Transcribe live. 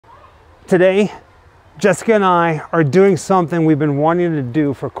Today, Jessica and I are doing something we've been wanting to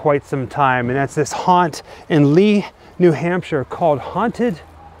do for quite some time, and that's this haunt in Lee, New Hampshire called Haunted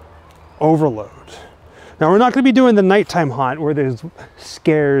Overload. Now, we're not going to be doing the nighttime haunt where there's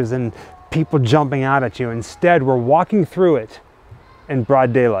scares and people jumping out at you. Instead, we're walking through it in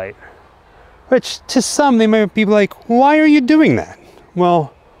broad daylight, which to some, they might be like, why are you doing that?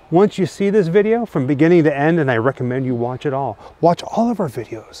 Well, once you see this video from beginning to end, and I recommend you watch it all, watch all of our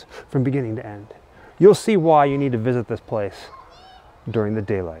videos from beginning to end, you'll see why you need to visit this place during the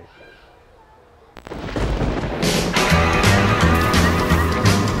daylight.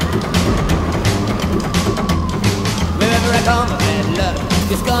 Wherever I come, bad luck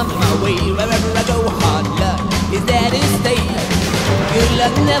just comes my way. Wherever I go, hard luck is there to stay. Good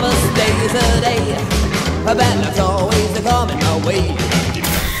luck never stays a day. A bad luck's always a coming my way.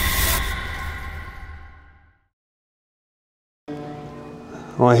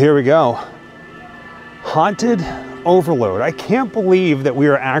 Well, here we go. Haunted Overload. I can't believe that we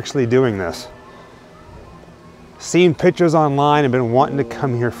are actually doing this. Seen pictures online and been wanting to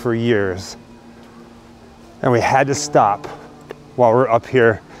come here for years. And we had to stop while we're up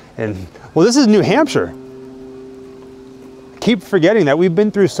here. And well, this is New Hampshire. Keep forgetting that we've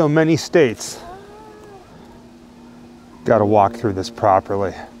been through so many states. Got to walk through this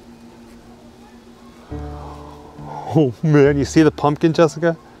properly. Oh man, you see the pumpkin,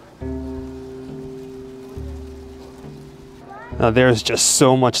 Jessica? Now there's just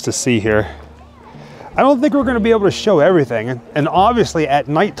so much to see here. I don't think we're going to be able to show everything. And obviously at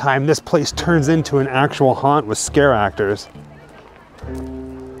nighttime, this place turns into an actual haunt with scare actors.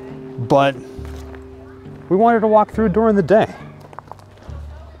 But we wanted to walk through during the day.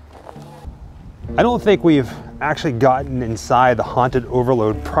 I don't think we've actually gotten inside the Haunted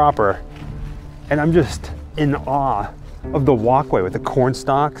Overload proper. And I'm just in awe of the walkway with the corn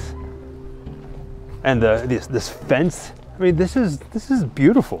stalks and this fence. I mean, this is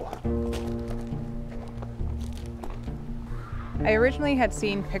beautiful. I originally had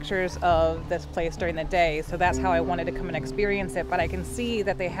seen pictures of this place during the day, so that's how I wanted to come and experience it, but I can see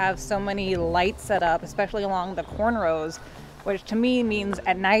that they have so many lights set up, especially along the cornrows, which to me means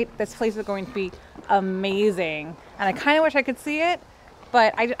at night this place is going to be amazing. And I kind of wish I could see it,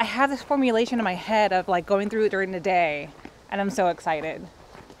 but I have this formulation in my head of like going through it during the day, and I'm so excited.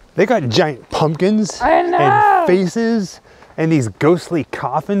 They got giant pumpkins and faces and these ghostly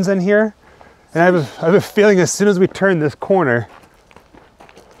coffins in here. And I have a feeling as soon as we turn this corner,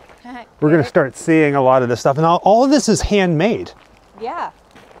 we're gonna start seeing a lot of this stuff. And all of this is handmade. Yeah.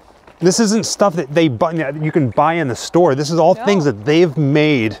 This isn't stuff that you can buy in the store. This is all things that they've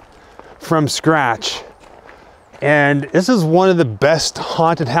made from scratch. And this is one of the best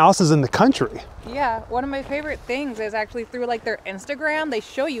haunted houses in the country. Yeah, one of my favorite things is actually through like their Instagram, they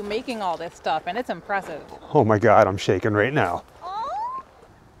show you making all this stuff and it's impressive. Oh my God, I'm shaking right now.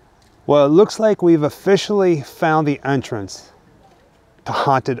 Well, it looks like we've officially found the entrance to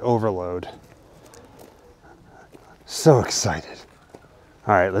Haunted Overload. So excited.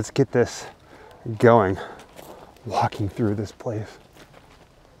 All right, let's get this going, walking through this place.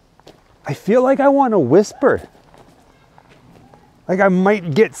 I feel like I want to whisper. Like I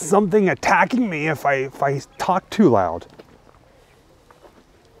might get something attacking me if I talk too loud.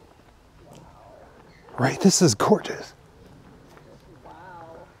 Right, this is gorgeous.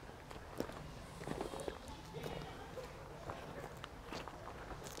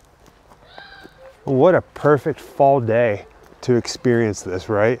 What a perfect fall day to experience this,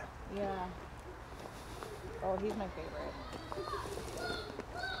 right? Yeah. Oh, he's my favorite.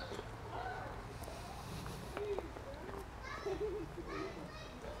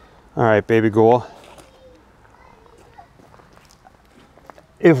 All right, baby ghoul.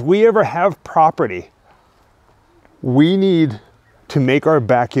 If we ever have property, we need to make our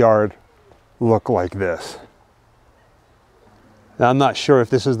backyard look like this. Now, I'm not sure if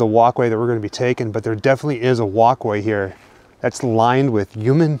this is the walkway that we're going to be taking, but there definitely is a walkway here that's lined with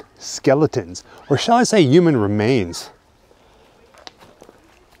human skeletons, or shall I say human remains.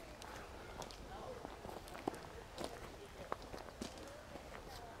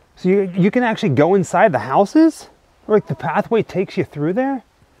 So you can actually go inside the houses? Like the pathway takes you through there?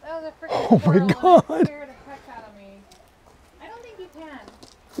 That was a freaking Oh my God. scared the heck out of me. I don't think you can.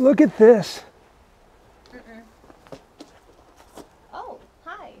 Look at this. Oh,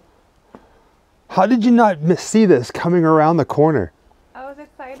 hi. How did you not see this coming around the corner? I was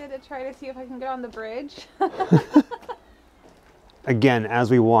excited to try to see if I can get on the bridge. Again, as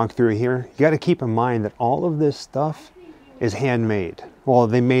we walk through here, you got to keep in mind that all of this stuff is handmade. Well,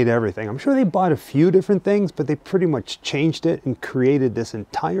 they made everything. I'm sure they bought a few different things, but they pretty much changed it and created this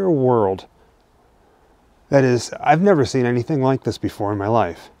entire world. That is, I've never seen anything like this before in my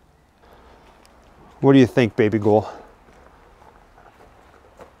life. What do you think, baby ghoul?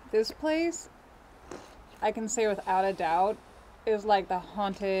 This place, I can say without a doubt, is like the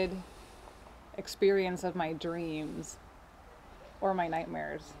haunted experience of my dreams or my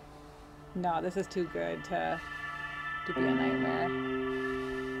nightmares. No, this is too good to be a nightmare.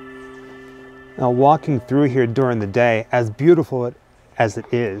 Now, walking through here during the day, as beautiful as it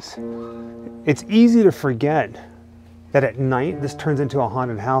is, it's easy to forget that at night this turns into a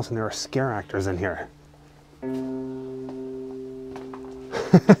haunted house and there are scare actors in here.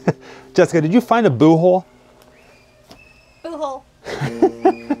 Jessica, did you find a boo hole? Boo hole.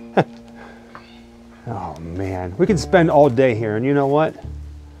 Oh man, we could spend all day here, and you know what?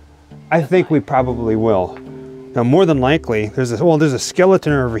 I think we probably will. Now, more than likely, there's a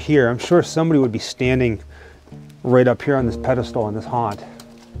skeleton over here. I'm sure somebody would be standing right up here on this pedestal in this haunt.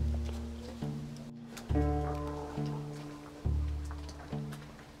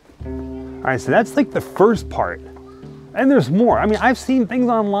 All right, so that's like the first part. And there's more. I mean, I've seen things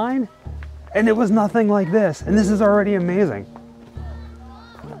online and it was nothing like this. And this is already amazing.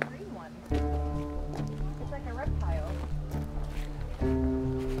 Oh, a green one. It's like a reptile.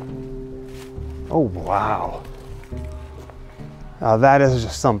 Oh, wow. Now that is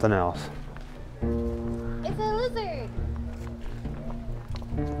just something else. It's a lizard.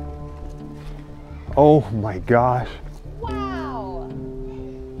 Oh my gosh. Wow.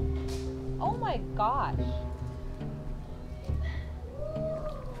 Oh my gosh.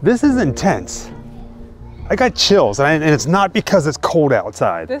 This is intense. I got chills, and it's not because it's cold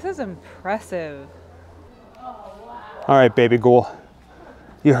outside. This is impressive. All right, baby ghoul.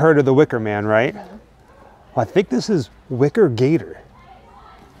 You heard of the Wicker Man, right? Well, I think this is Wicker Gator.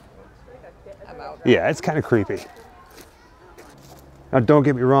 Yeah, it's kind of creepy. Now, don't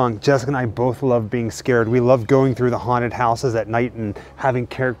get me wrong, Jessica and I both love being scared. We love going through the haunted houses at night and having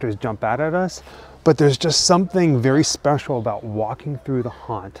characters jump out at us. But there's just something very special about walking through the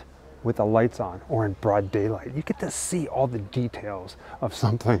haunt with the lights on or in broad daylight. You get to see all the details of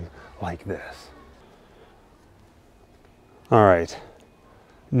something like this. All right,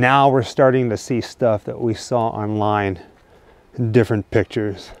 now we're starting to see stuff that we saw online in different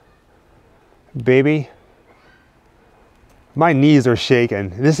pictures. Baby, my knees are shaking.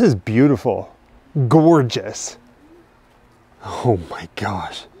 This is beautiful, gorgeous. Oh my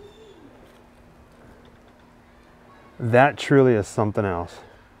gosh. That truly is something else.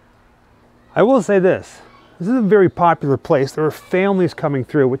 I will say this is a very popular place. There are families coming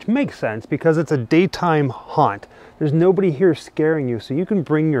through, which makes sense because it's a daytime haunt. There's nobody here scaring you, so you can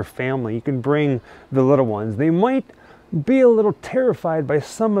bring your family, you can bring the little ones. They might be a little terrified by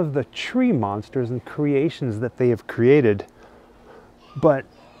some of the tree monsters and creations that they have created, but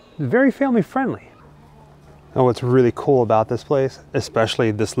very family friendly. Now, what's really cool about this place,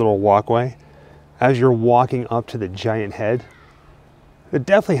 especially this little walkway, as you're walking up to the giant head, they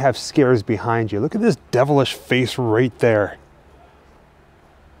definitely have scares behind you. Look at this devilish face right there.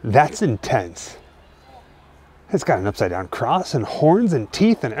 That's intense. It's got an upside down cross and horns and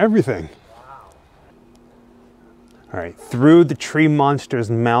teeth and everything. All right, through the tree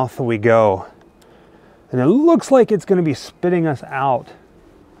monster's mouth we go. And it looks like it's gonna be spitting us out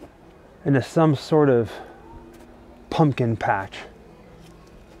into some sort of pumpkin patch.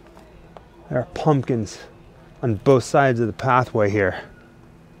 There are pumpkins on both sides of the pathway here.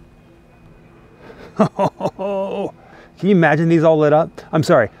 Oh, can you imagine these all lit up? I'm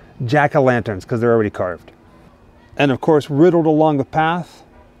sorry, jack-o'-lanterns, because they're already carved. And of course, riddled along the path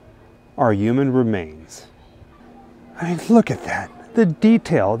are human remains. I mean, look at that. The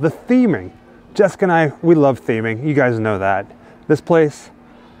detail, the theming. Jessica and I, we love theming. You guys know that. This place,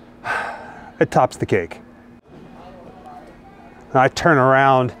 it tops the cake. I turn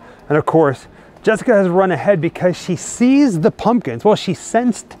around, and of course, Jessica has run ahead because she sees the pumpkins. Well, she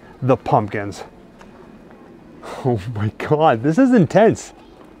sensed the pumpkins. Oh my God, this is intense.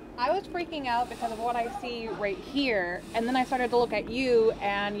 I was freaking out because of what I see right here, and then I started to look at you,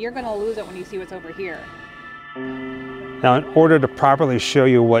 and you're gonna lose it when you see what's over here. Now, in order to properly show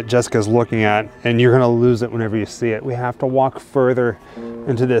you what Jessica's looking at, and you're gonna lose it whenever you see it, we have to walk further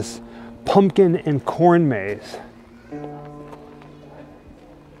into this pumpkin and corn maze.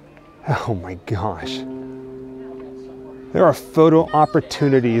 Oh my gosh. There are photo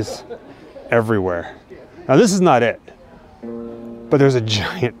opportunities everywhere. Now, this is not it, but there's a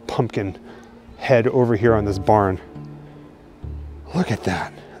giant pumpkin head over here on this barn. Look at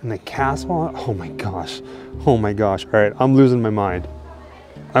that. And the castle, oh my gosh. Oh my gosh. All right, I'm losing my mind.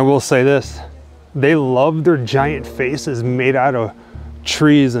 I will say this, they love their giant faces made out of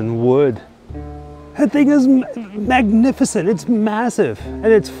trees and wood. That thing is magnificent, it's massive, and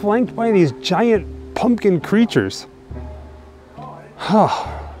it's flanked by these giant pumpkin creatures.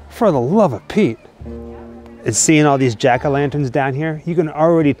 Oh, for the love of Pete. And seeing all these jack-o'-lanterns down here, you can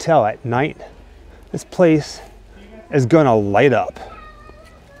already tell at night, this place is gonna light up.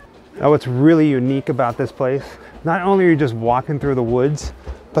 Now what's really unique about this place, not only are you just walking through the woods,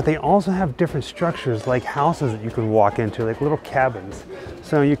 but they also have different structures like houses that you can walk into, like little cabins.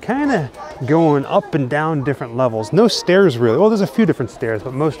 So you're kind of going up and down different levels. No stairs really. Well, there's a few different stairs,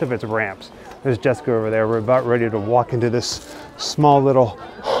 but most of it's ramps. There's Jessica over there. We're about ready to walk into this small little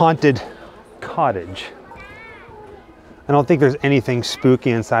haunted cottage. I don't think there's anything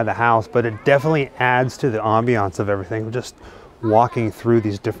spooky inside the house, but it definitely adds to the ambiance of everything, just walking through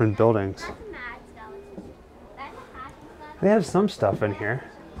these different buildings. They have some stuff in here.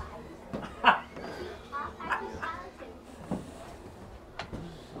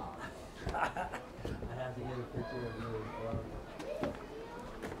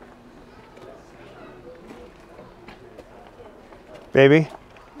 Baby,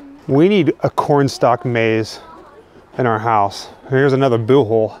 we need a cornstalk maze in our house. Here's another boo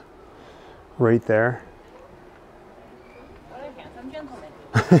hole right there. What a handsome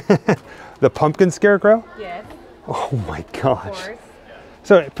gentleman. The pumpkin scarecrow? Yes. Oh my gosh. Of course.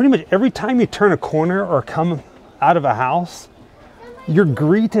 So pretty much every time you turn a corner or come out of a house, you're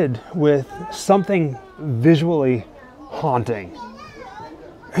greeted with something visually haunting.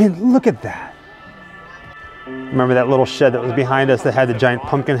 And look at that. Remember that little shed that was behind us that had the giant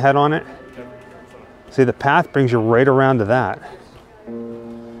pumpkin head on it? See, the path brings you right around to that.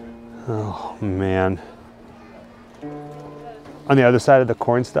 Oh man. On the other side of the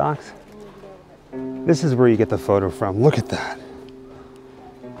corn stalks, this is where you get the photo from. Look at that.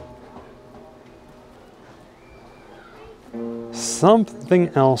 Something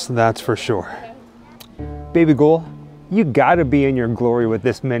else, that's for sure. Baby Ghoul, you gotta be in your glory with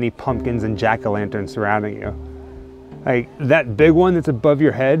this many pumpkins and jack-o'-lanterns surrounding you. Like that big one that's above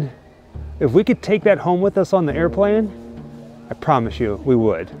your head, if we could take that home with us on the airplane, I promise you we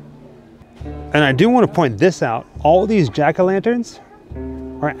would. And I do want to point this out. All these jack-o'-lanterns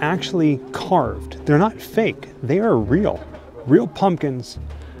are actually carved. They're not fake. They are real. Real pumpkins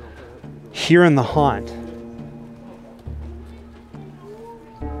here in the haunt.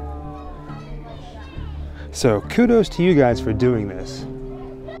 So kudos to you guys for doing this.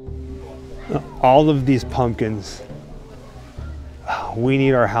 All of these pumpkins, we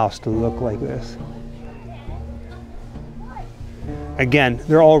need our house to look like this. Again,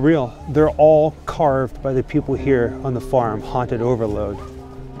 they're all real. They're all carved by the people here on the farm, Haunted Overload.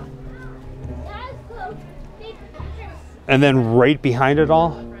 And then right behind it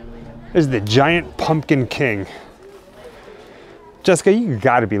all is the giant pumpkin king. Jessica, you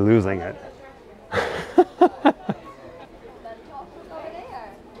gotta be losing it.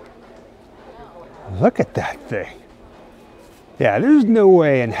 Look at that thing. Yeah, there's no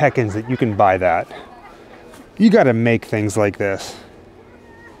way in heckins that you can buy that. You gotta make things like this.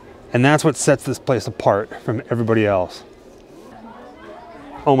 And that's what sets this place apart from everybody else.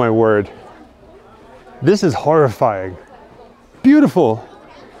 Oh my word. This is horrifying. Beautiful,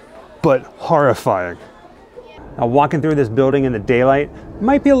 but horrifying. Now walking through this building in the daylight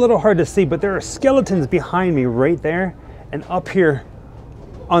might be a little hard to see, but there are skeletons behind me right there and up here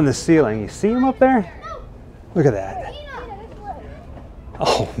on the ceiling. You see them up there? Look at that.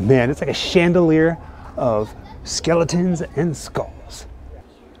 Oh man, it's like a chandelier of skeletons and skulls.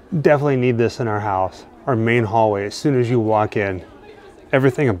 Definitely need this in our house, our main hallway. As soon as you walk in,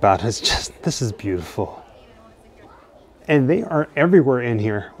 everything about it is just, this is beautiful. And they are everywhere in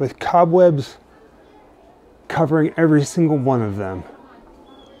here with cobwebs covering every single one of them.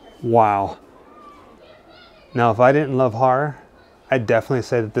 Wow. Now, if I didn't love horror, I'd definitely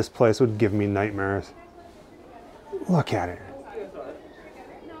say that this place would give me nightmares. Look at it.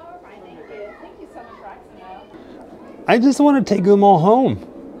 I just want to take them all home.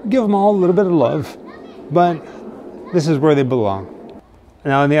 Give them all a little bit of love. But this is where they belong.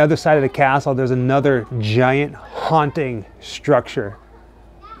 Now on the other side of the castle, there's another giant haunting structure.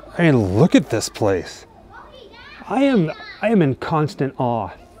 I mean, look at this place. I am in constant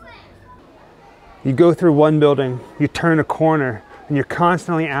awe. You go through one building, you turn a corner, and you're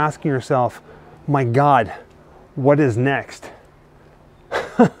constantly asking yourself, my God, what is next?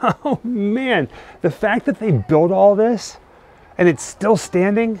 Oh man, the fact that they built all this and it's still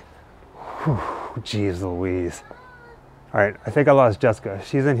standing, whew, geez Louise. All right, I think I lost Jessica.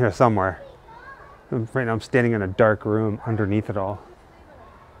 She's in here somewhere. Right now I'm standing in a dark room underneath it all.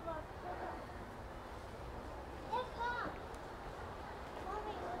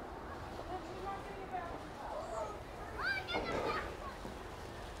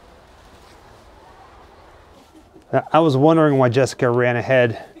 I was wondering why Jessica ran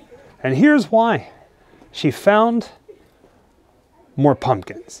ahead, and here's why. She found more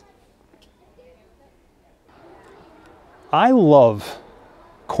pumpkins. I love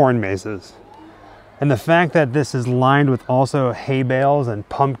corn mazes, and the fact that this is lined with also hay bales and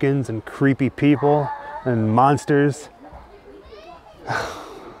pumpkins and creepy people and monsters,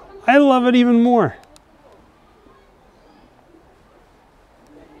 I love it even more.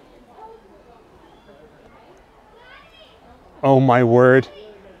 Oh my word.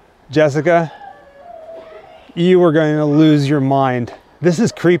 Jessica, you are going to lose your mind. This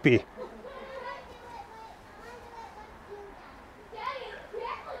is creepy.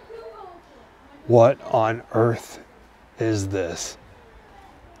 What on earth is this?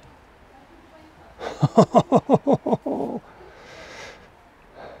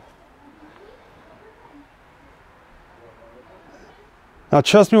 Now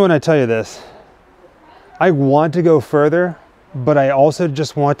trust me when I tell you this. I want to go further, but I also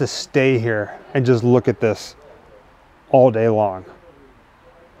just want to stay here and just look at this all day long.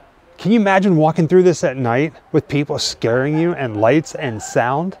 Can you imagine walking through this at night with people scaring you and lights and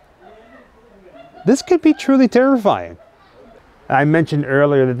sound? This could be truly terrifying. I mentioned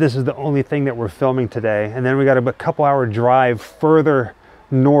earlier that this is the only thing that we're filming today, and then we got a couple hour drive further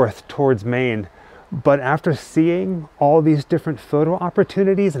north towards Maine. But after seeing all these different photo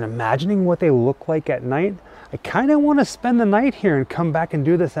opportunities and imagining what they look like at night, I kind of want to spend the night here and come back and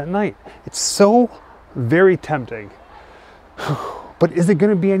do this at night. It's so very tempting. But is it going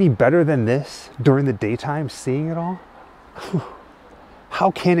to be any better than this during the daytime, seeing it all? How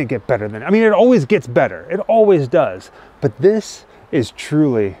can it get better than? I mean, it always gets better. It always does. But this is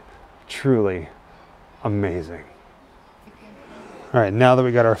truly, truly amazing. All right, now that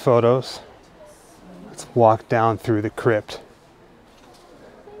we got our photos, let's walk down through the crypt.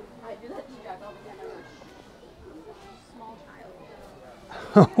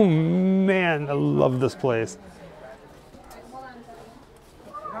 Oh man, I love this place.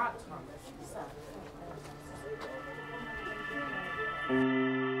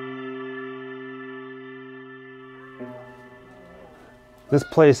 This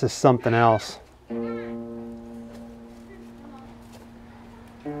place is something else.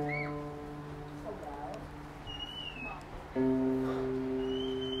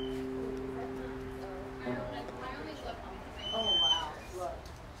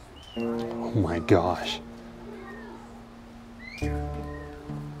 Oh my gosh.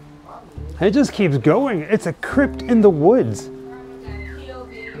 It just keeps going. It's a crypt in the woods.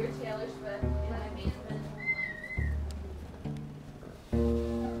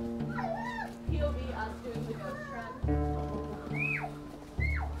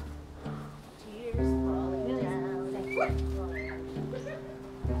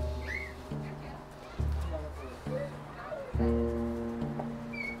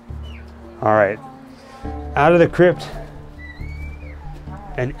 All right, out of the crypt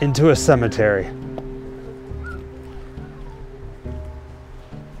and into a cemetery.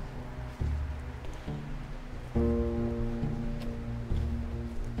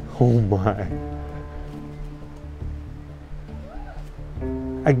 Oh my.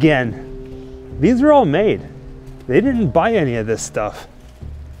 Again, these are all made. They didn't buy any of this stuff.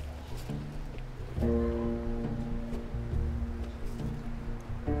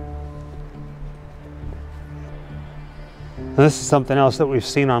 This is something else that we've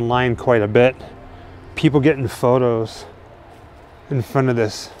seen online quite a bit. People getting photos in front of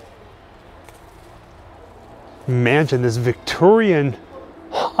this mansion, this Victorian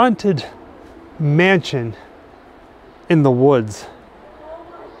haunted mansion in the woods.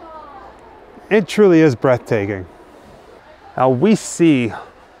 It truly is breathtaking. Now we see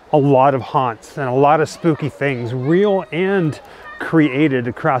a lot of haunts and a lot of spooky things, real and created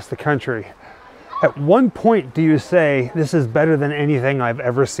across the country. At one point do you say, this is better than anything I've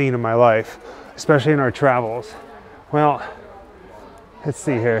ever seen in my life, especially in our travels? Well, let's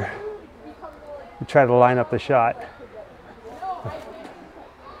see here. We try to line up the shot.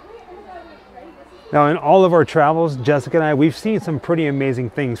 Now in all of our travels, Jessica and I, we've seen some pretty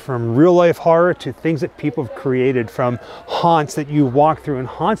amazing things, from real life horror to things that people have created, from haunts that you walk through and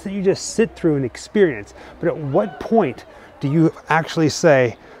haunts that you just sit through and experience. But at what point do you actually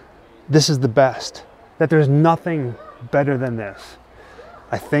say, this is the best, that there's nothing better than this?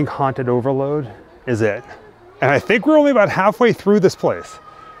 I think Haunted Overload is it. And I think we're only about halfway through this place.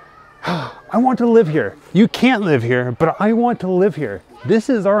 I want to live here. You can't live here, but I want to live here. This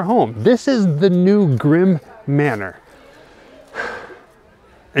is our home. This is the new Grimm Manor.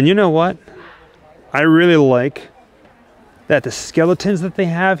 And you know what? I really like that the skeletons that they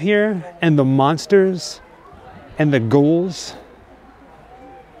have here and the monsters and the ghouls,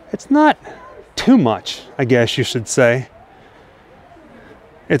 it's not too much, I guess you should say.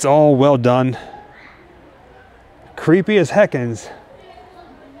 It's all well done. Creepy as heckins,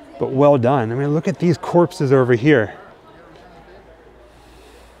 but well done. I mean, look at these corpses over here.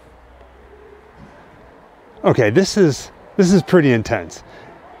 Okay, this is pretty intense.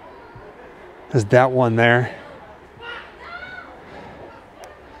 There's that one there.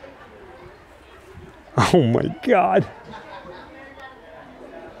 Oh my God.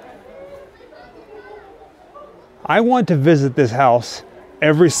 I want to visit this house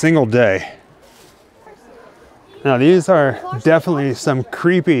every single day. Now these are definitely some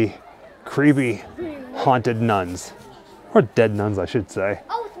creepy haunted nuns. Or dead nuns, I should say.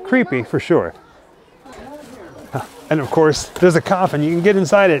 Creepy for sure. And of course, there's a coffin. You can get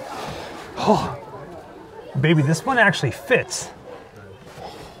inside it. Oh, baby, this one actually fits.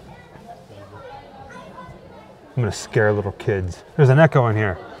 I'm gonna scare little kids. There's an echo in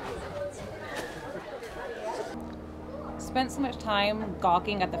here. Spent so much time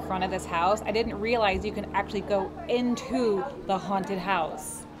gawking at the front of this house, I didn't realize you can actually go into the haunted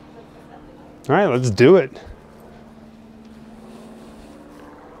house. All right, let's do it.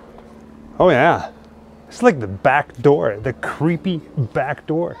 Oh yeah, it's like the back door, the creepy back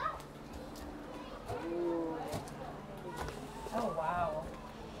door. Oh wow.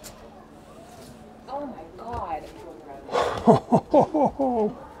 Oh my God.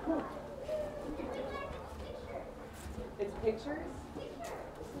 It's pictures?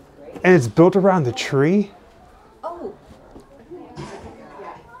 And it's built around the tree? Oh.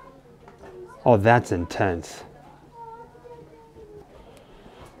 Oh, that's intense.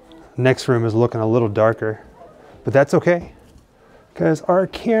 Next room is looking a little darker, but that's okay, because our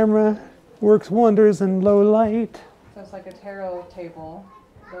camera works wonders in low light. So it's like a tarot table.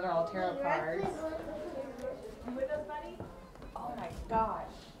 Those are all tarot cards. Oh my gosh.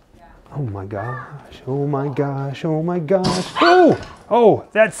 Oh my gosh, oh my gosh, oh my gosh. Oh, oh,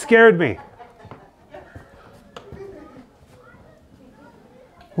 that scared me.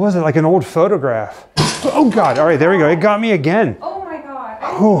 What was it, like an old photograph? Oh God, all right, there we go. It got me again. Oh my God.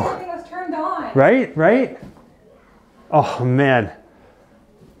 I Oh. didn't think it was turned on. Right, right? Oh man,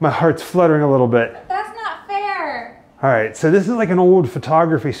 my heart's fluttering a little bit. That's not fair. All right, so this is like an old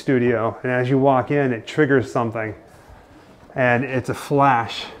photography studio, and as you walk in, it triggers something, and it's a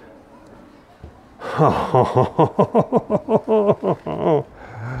flash.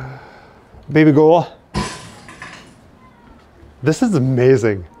 Baby ghoul. This is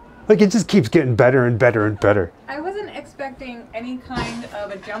amazing. Like, it just keeps getting better and better and better. I wasn't expecting any kind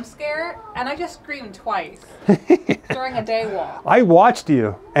of a jump scare, and I just screamed twice during a day walk. I watched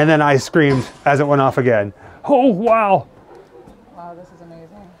you, and then I screamed as it went off again. Oh, wow. Wow, this is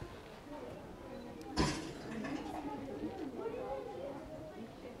amazing.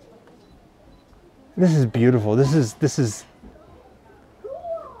 This is beautiful. This is,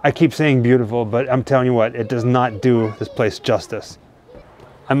 I keep saying beautiful, but I'm telling you what, it does not do this place justice.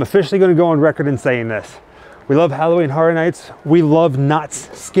 I'm officially going to go on record in saying this. We love Halloween Horror Nights. We love Knott's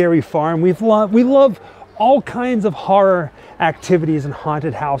Scary Farm. We love all kinds of horror activities and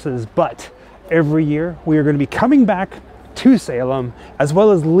haunted houses, but every year we are going to be coming back to Salem, as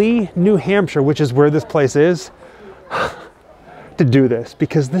well as Lee, New Hampshire, which is where this place is, to do this,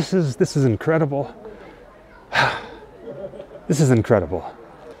 because this is incredible. This is incredible.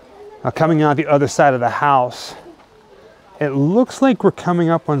 Now, coming out the other side of the house, it looks like we're coming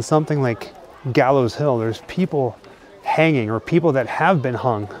up on something like Gallows Hill. There's people hanging, or people that have been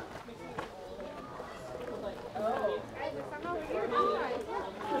hung.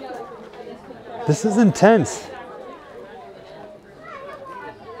 This is intense.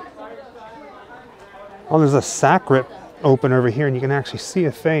 Oh, there's a sack rip open over here, and you can actually see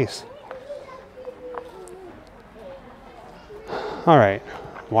a face. All right,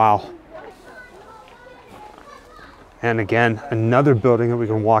 wow. And again, another building that we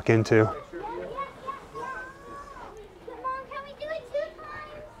can walk into.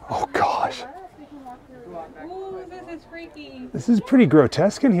 Oh gosh. Ooh, this is freaky. This is pretty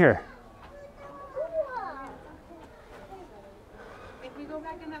grotesque in here. If we go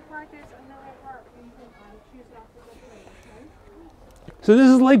back in that part, there's another part where you can choose not to go through, okay? So this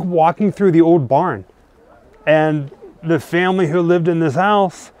is like walking through the old barn. And the family who lived in this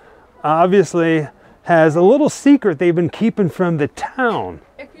house obviously has a little secret they've been keeping from the town.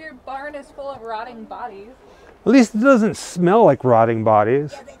 If your barn is full of rotting bodies. At least it doesn't smell like rotting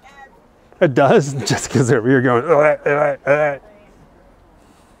bodies. It does? Just because over here going, God.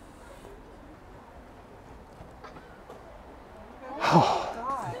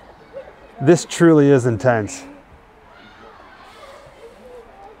 This truly is intense.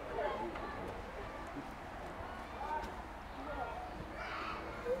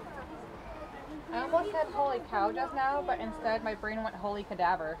 I almost said holy cow just now, but instead my brain went holy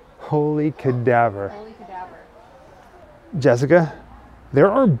cadaver. Holy cadaver. Holy cadaver. Jessica, there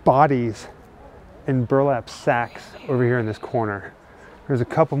are bodies in burlap sacks over here in this corner. There's a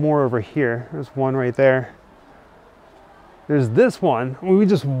couple more over here. There's one right there. There's this one. We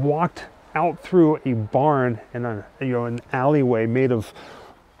just walked out through a barn and an alleyway made of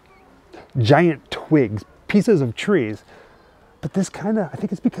giant twigs, pieces of trees. But this I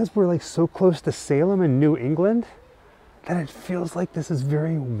think it's because we're like so close to Salem and New England that it feels like this is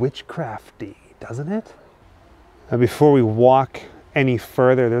very witchcrafty, doesn't it? Now, before we walk any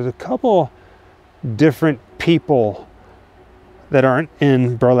further, there's a couple different people that aren't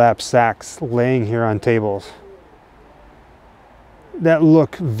in burlap sacks laying here on tables that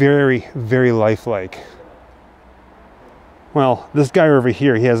look very, very lifelike. Well, this guy over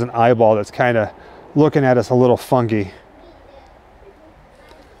here, he has an eyeball that's kind of looking at us a little funky.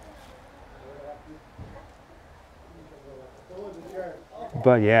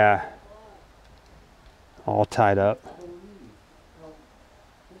 But yeah, all tied up.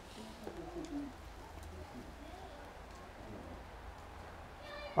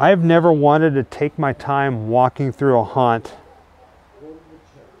 I've never wanted to take my time walking through a haunt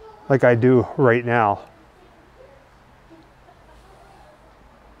like I do right now.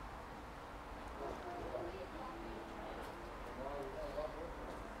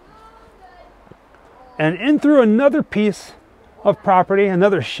 And in through another piece of property,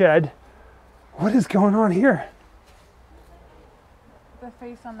 another shed. What is going on here? The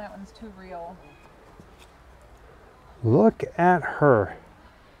face on that one's too real. Look at her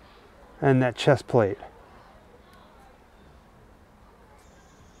and that chest plate.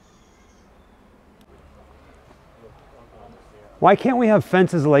 Why can't we have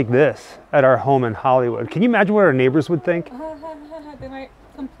fences like this at our home in Hollywood? Can you imagine what our neighbors would think? They might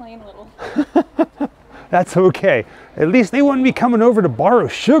complain a little. That's okay. At least they wouldn't be coming over to borrow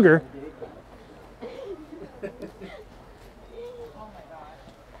sugar. Oh my God.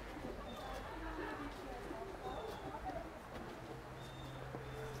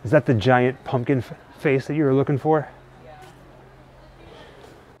 Is that the giant pumpkin face that you were looking for? Yeah.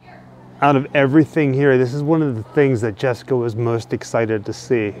 Out of everything here, this is one of the things that Jessica was most excited to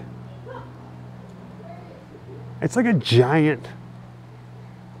see. It's like a giant,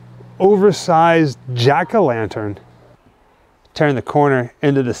 oversized jack-o'-lantern. Turn the corner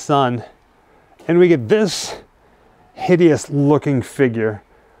into the sun, and we get this hideous looking figure.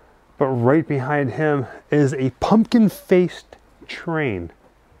 But right behind him is a pumpkin-faced train.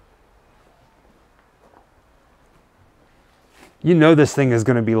 You know this thing is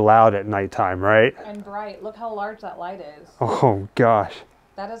going to be loud at nighttime, right? And bright. Look how large that light is. Oh gosh.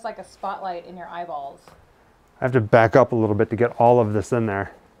 That is like a spotlight in your eyeballs. I have to back up a little bit to get all of this in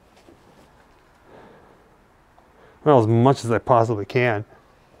there. Well, as much as I possibly can.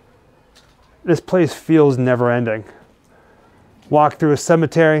 This place feels never ending. Walk through a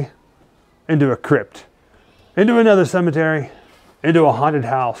cemetery, into a crypt, into another cemetery, into a haunted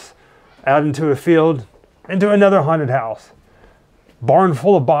house, out into a field, into another haunted house. Barn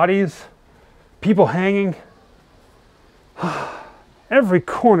full of bodies, people hanging. Every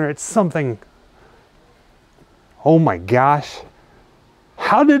corner it's something. Oh my gosh.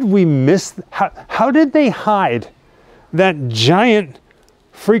 How did we miss, how did they hide that giant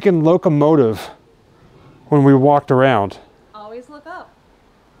freaking locomotive when we walked around? Always look up.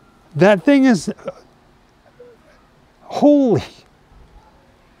 That thing is, holy,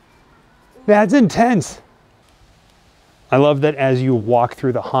 that's intense. I love that as you walk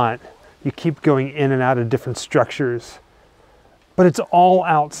through the haunt, you keep going in and out of different structures, but it's all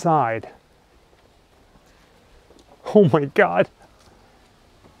outside. Oh my God.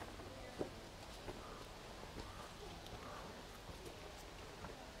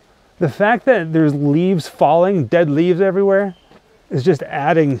 The fact that there's leaves falling, dead leaves everywhere, is just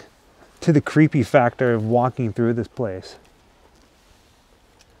adding to the creepy factor of walking through this place.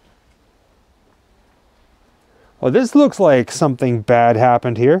 Well, this looks like something bad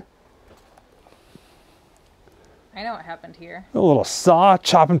happened here. I know what happened here. A little saw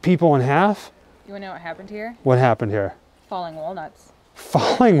chopping people in half. You wanna know what happened here? What happened here? Falling walnuts.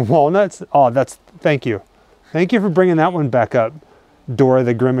 Falling walnuts? Oh, thank you. Thank you for bringing that one back up, Dora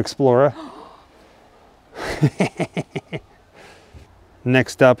the Grimm Explorer.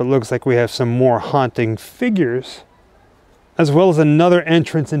 Next up, it looks like we have some more haunting figures, as well as another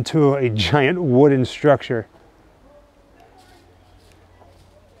entrance into a giant wooden structure.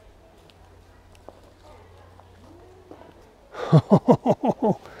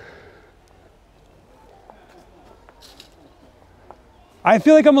 I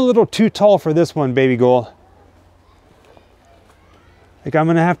feel like I'm a little too tall for this one, baby goal. Like I'm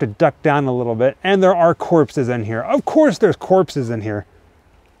gonna have to duck down a little bit. And there are corpses in here. Of course there's corpses in here.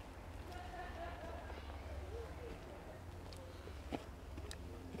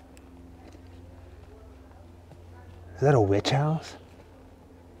 Is that a witch house?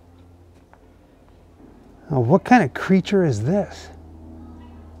 Oh, what kind of creature is this?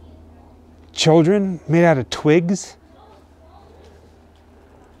 Children made out of twigs?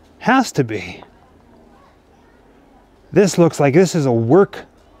 Has to be. This looks like this is a work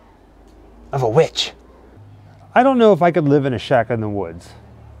of a witch. I don't know if I could live in a shack in the woods,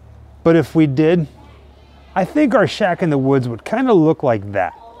 but if we did, I think our shack in the woods would kind of look like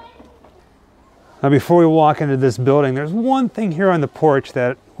that. Now, before we walk into this building, there's one thing here on the porch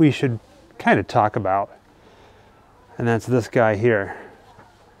that we should kind of talk about, and that's this guy here.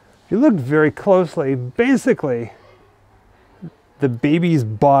 If you look very closely, basically, the baby's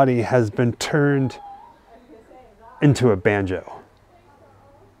body has been turned into a banjo.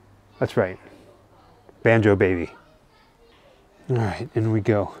 That's right, banjo baby. All right, in we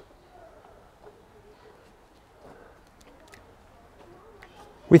go.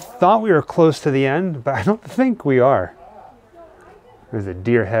 We thought we were close to the end, but I don't think we are. There's a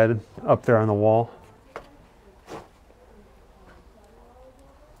deer head up there on the wall.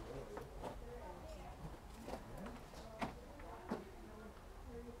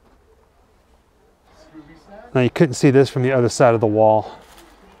 Now you couldn't see this from the other side of the wall,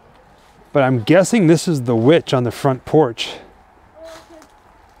 but I'm guessing this is the witch on the front porch.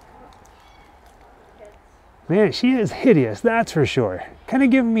 Man, she is hideous, that's for sure. Kind of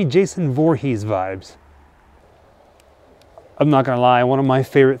giving me Jason Voorhees vibes. I'm not gonna lie, one of my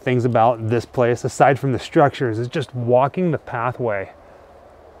favorite things about this place, aside from the structures, is just walking the pathway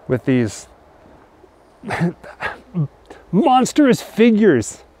with these monstrous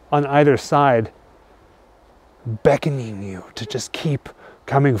figures on either side, beckoning you to just keep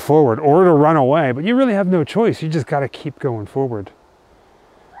coming forward or to run away, but you really have no choice. You just gotta keep going forward.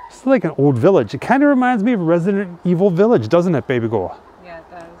 It's like an old village. It kind of reminds me of Resident Evil Village, doesn't it, baby girl? Yeah, it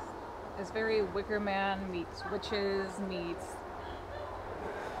does. It's very Wicker Man meets witches meets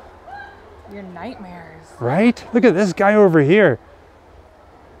your nightmares. Right? Look at this guy over here.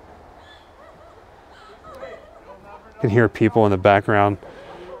 You can hear people in the background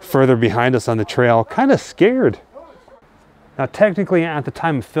further behind us on the trail, kind of scared. Now, technically, at the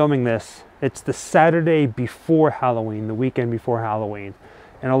time of filming this, it's the Saturday before Halloween, the weekend before Halloween.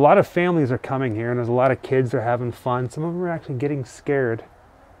 And a lot of families are coming here, and there's a lot of kids that are having fun. Some of them are actually getting scared.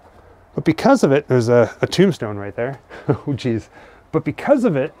 But because of it, there's a tombstone right there. Oh, geez. But because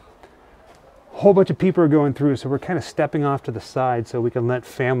of it, a whole bunch of people are going through, so we're kind of stepping off to the side so we can let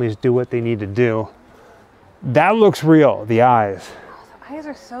families do what they need to do. That looks real, the eyes. The eyes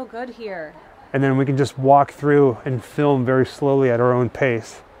are so good here. And then we can just walk through and film very slowly at our own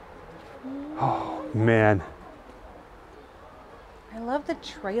pace. Oh, man. I love the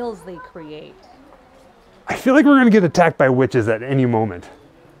trails they create. I feel like we're gonna get attacked by witches at any moment.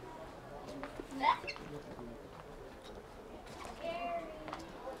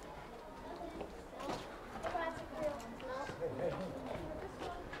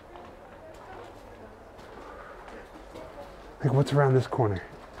 Like, what's around this corner?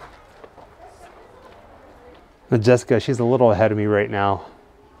 Now, Jessica, she's a little ahead of me right now,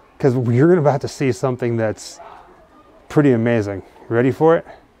 because we're about to see something that's pretty amazing. Ready for it?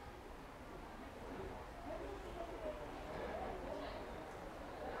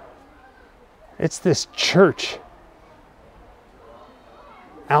 It's this church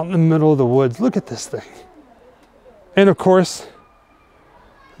out in the middle of the woods. Look at this thing. And of course,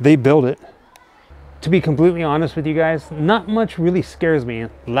 they built it. To be completely honest with you guys, not much really scares me.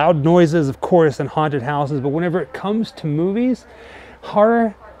 Loud noises, of course, and haunted houses, but whenever it comes to movies,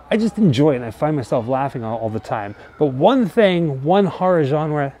 horror, I just enjoy it and I find myself laughing all the time. But one horror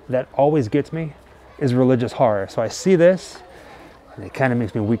genre that always gets me is religious horror. So I see this and it kind of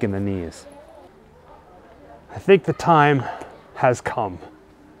makes me weak in the knees. I think the time has come.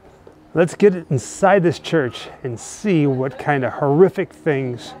 Let's get inside this church and see what kind of horrific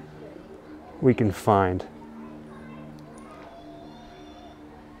things we can find.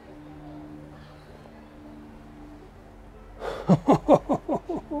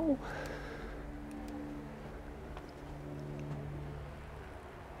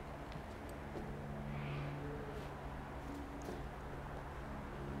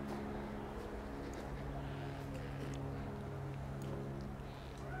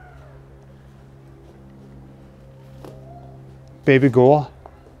 Baby ghoul.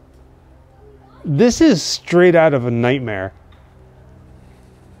 This is straight out of a nightmare.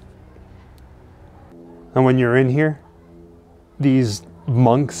 And when you're in here, these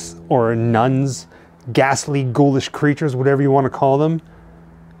monks or nuns, ghastly, ghoulish creatures, whatever you want to call them,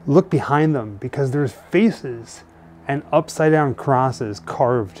 look behind them because there's faces and upside down crosses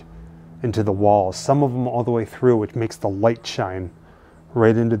carved into the walls, some of them all the way through, which makes the light shine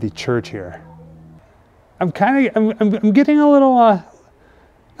right into the church here. I'm getting a little,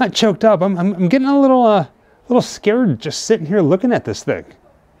 not choked up, I'm getting a little scared just sitting here looking at this thing.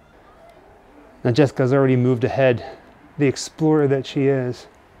 Now Jessica's already moved ahead, the explorer that she is.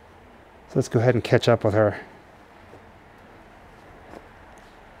 So let's go ahead and catch up with her.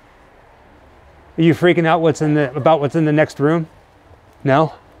 Are you freaking out about what's in the next room?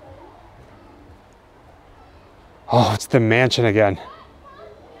 No? Oh, it's the mansion again.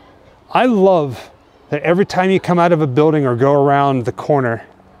 I love that every time you come out of a building or go around the corner,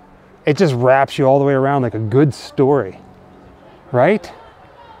 it just wraps you all the way around like a good story, right?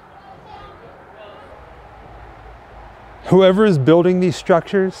 Whoever is building these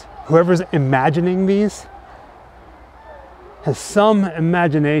structures, whoever's imagining these, has some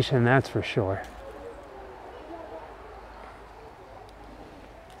imagination, that's for sure.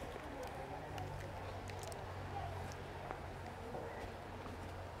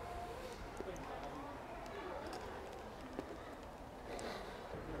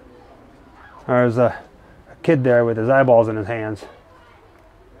 There's a kid there with his eyeballs in his hands.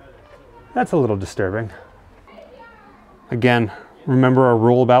 That's a little disturbing. Again, remember our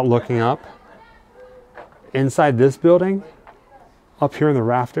rule about looking up? Inside this building, up here in the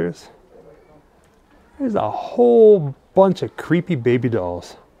rafters, there's a whole bunch of creepy baby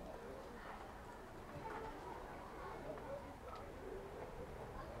dolls.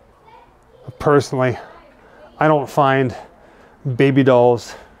 Personally, I don't find baby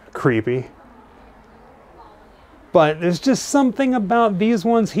dolls creepy. But there's just something about these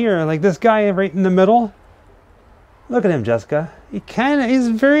ones here, like this guy right in the middle. Look at him, Jessica. He's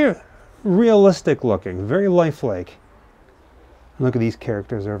very realistic looking, very lifelike. Look at these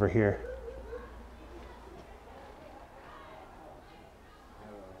characters over here.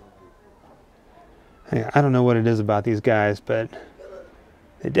 Hey, I don't know what it is about these guys, but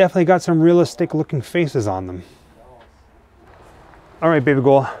they definitely got some realistic looking faces on them. All right, baby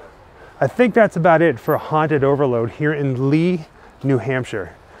ghoul. I think that's about it for Haunted Overload here in Lee, New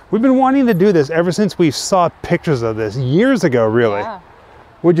Hampshire. We've been wanting to do this ever since we saw pictures of this years ago, really. Yeah.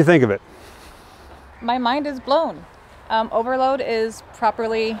 What'd you think of it? My mind is blown. Overload is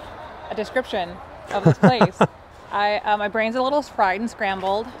properly a description of this place. My brain's a little fried and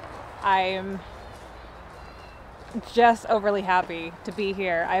scrambled. I'm just overly happy to be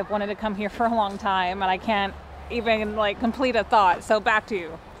here. I've wanted to come here for a long time and I can't even complete a thought. So back to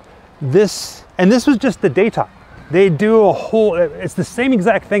you. This was just the daytime. They do a whole, it's the same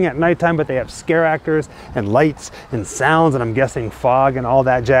exact thing at nighttime, but they have scare actors and lights and sounds, and I'm guessing fog and all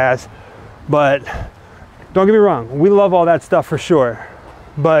that jazz. But don't get me wrong, we love all that stuff for sure.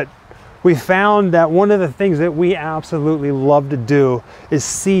 But we found that one of the things that we absolutely love to do is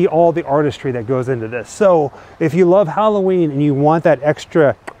see all the artistry that goes into this. So if you love Halloween and you want that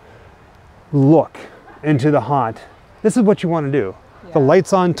extra look into the haunt, this is what you want to do. Yeah. The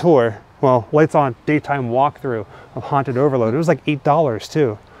Lights On tour, well, Lights On daytime walkthrough of Haunted Overload. It was like $8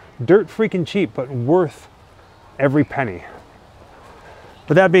 too. Dirt freaking cheap, but worth every penny.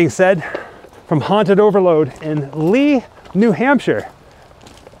 With that being said, from Haunted Overload in Lee, New Hampshire,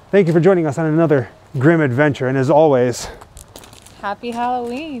 thank you for joining us on another Grimm adventure. And as always, happy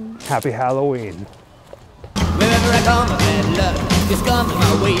Halloween. Happy Halloween. Wherever I come, bad luck is coming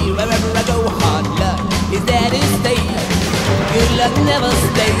my way. Wherever I go, hard luck is there to stay. Good luck never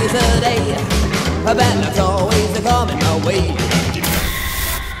stays a day. A bad luck's always coming my way.